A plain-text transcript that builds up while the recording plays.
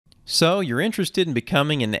So, you're interested in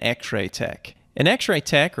becoming an X-ray tech. An X-ray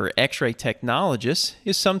tech or X-ray technologist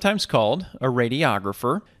is sometimes called a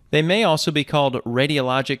radiographer. They may also be called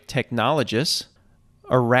radiologic technologists,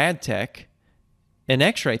 a rad tech, an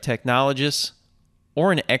X-ray technologist,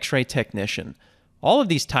 or an X-ray technician. All of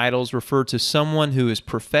these titles refer to someone who is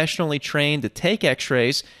professionally trained to take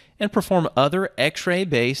X-rays and perform other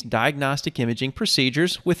X-ray-based diagnostic imaging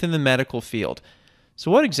procedures within the medical field. So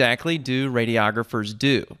what exactly do radiographers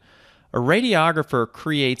do? A radiographer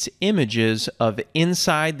creates images of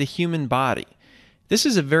inside the human body. This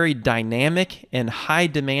is a very dynamic and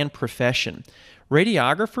high-demand profession.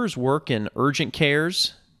 Radiographers work in urgent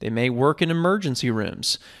cares. They may work in emergency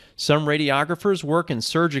rooms. Some radiographers work in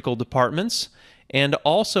surgical departments and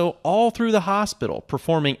also all through the hospital,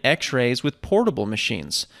 performing X-rays with portable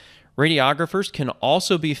machines. Radiographers can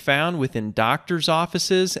also be found within doctors'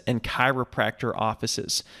 offices and chiropractor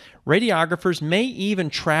offices. Radiographers may even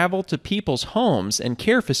travel to people's homes and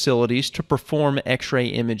care facilities to perform X-ray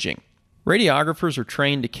imaging. Radiographers are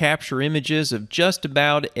trained to capture images of just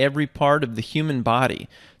about every part of the human body.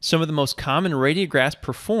 Some of the most common radiographs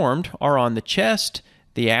performed are on the chest,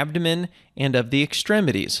 the abdomen, and of the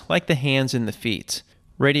extremities, like the hands and the feet.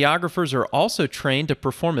 Radiographers are also trained to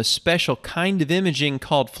perform a special kind of imaging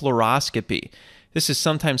called fluoroscopy. This is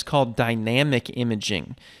sometimes called dynamic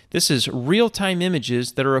imaging. This is real-time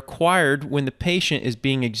images that are acquired when the patient is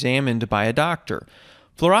being examined by a doctor.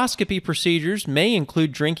 Fluoroscopy procedures may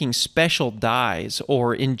include drinking special dyes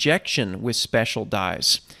or injection with special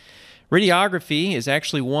dyes. Radiography is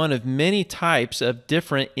actually one of many types of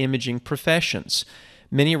different imaging professions.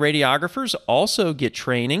 Many radiographers also get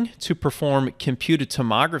training to perform computed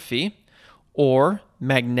tomography or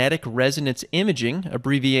magnetic resonance imaging,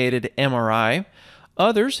 abbreviated MRI.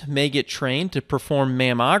 Others may get trained to perform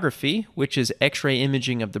mammography, which is X-ray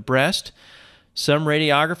imaging of the breast. Some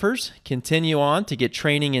radiographers continue on to get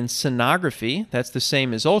training in sonography, that's the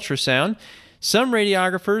same as ultrasound. Some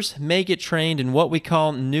radiographers may get trained in what we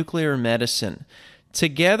call nuclear medicine.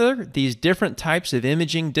 Together, these different types of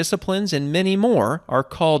imaging disciplines and many more are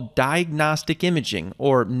called diagnostic imaging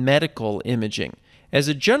or medical imaging. As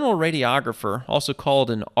a general radiographer, also called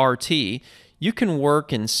an RT, you can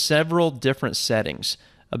work in several different settings.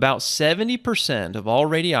 About 70% of all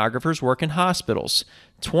radiographers work in hospitals,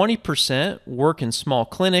 20% work in small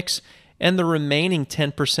clinics, and the remaining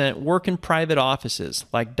 10% work in private offices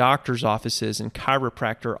like doctors' offices and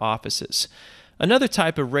chiropractor offices. Another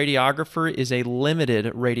type of radiographer is a limited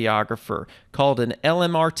radiographer called an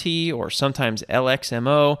LMRT or sometimes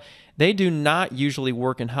LXMO. They do not usually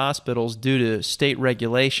work in hospitals due to state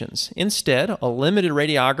regulations. Instead, a limited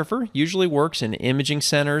radiographer usually works in imaging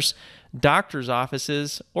centers, doctors'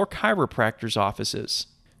 offices, or chiropractors' offices.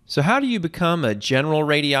 So how do you become a general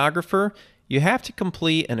radiographer? You have to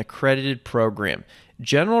complete an accredited program.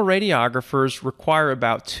 General radiographers require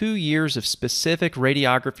about 2 years of specific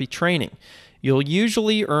radiography training. You'll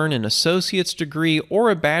usually earn an associate's degree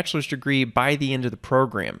or a bachelor's degree by the end of the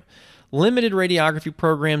program. Limited radiography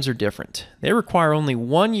programs are different. They require only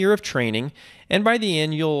 1 year of training, and by the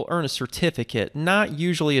end you'll earn a certificate, not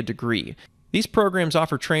usually a degree. These programs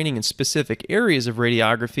offer training in specific areas of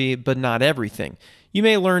radiography, but not everything. You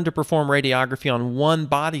may learn to perform radiography on one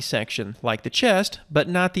body section, like the chest, but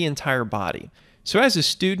not the entire body. So as a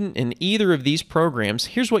student in either of these programs,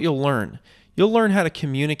 here's what you'll learn. You'll learn how to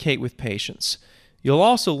communicate with patients. You'll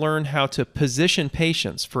also learn how to position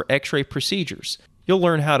patients for X-ray procedures. You'll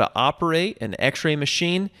learn how to operate an X-ray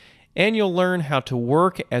machine, and you'll learn how to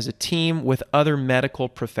work as a team with other medical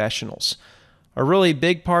professionals. A really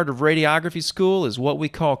big part of radiography school is what we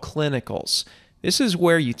call clinicals. This is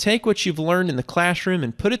where you take what you've learned in the classroom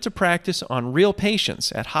and put it to practice on real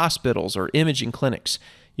patients at hospitals or imaging clinics.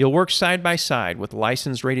 You'll work side by side with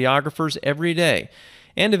licensed radiographers every day.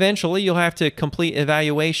 And eventually, you'll have to complete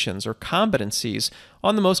evaluations or competencies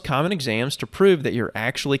on the most common exams to prove that you're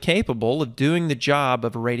actually capable of doing the job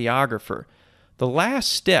of a radiographer. The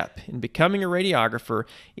last step in becoming a radiographer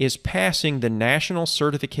is passing the National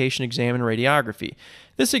Certification Exam in Radiography.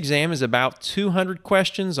 This exam is about 200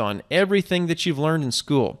 questions on everything that you've learned in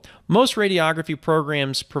school. Most radiography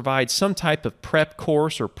programs provide some type of prep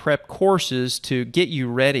course or prep courses to get you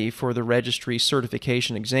ready for the registry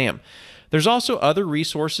certification exam. There's also other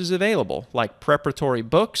resources available, like preparatory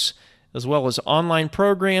books, as well as online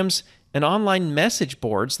programs and online message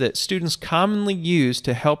boards that students commonly use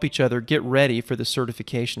to help each other get ready for the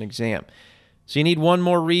certification exam. So you need one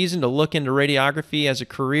more reason to look into radiography as a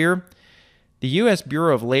career. The U.S.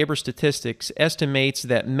 Bureau of Labor Statistics estimates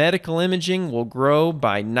that medical imaging will grow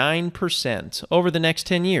by 9% over the next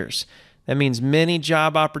 10 years. That means many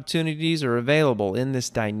job opportunities are available in this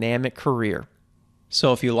dynamic career.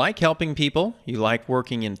 So if you like helping people, you like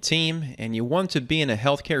working in a team, and you want to be in a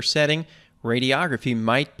healthcare setting, radiography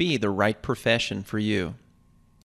might be the right profession for you.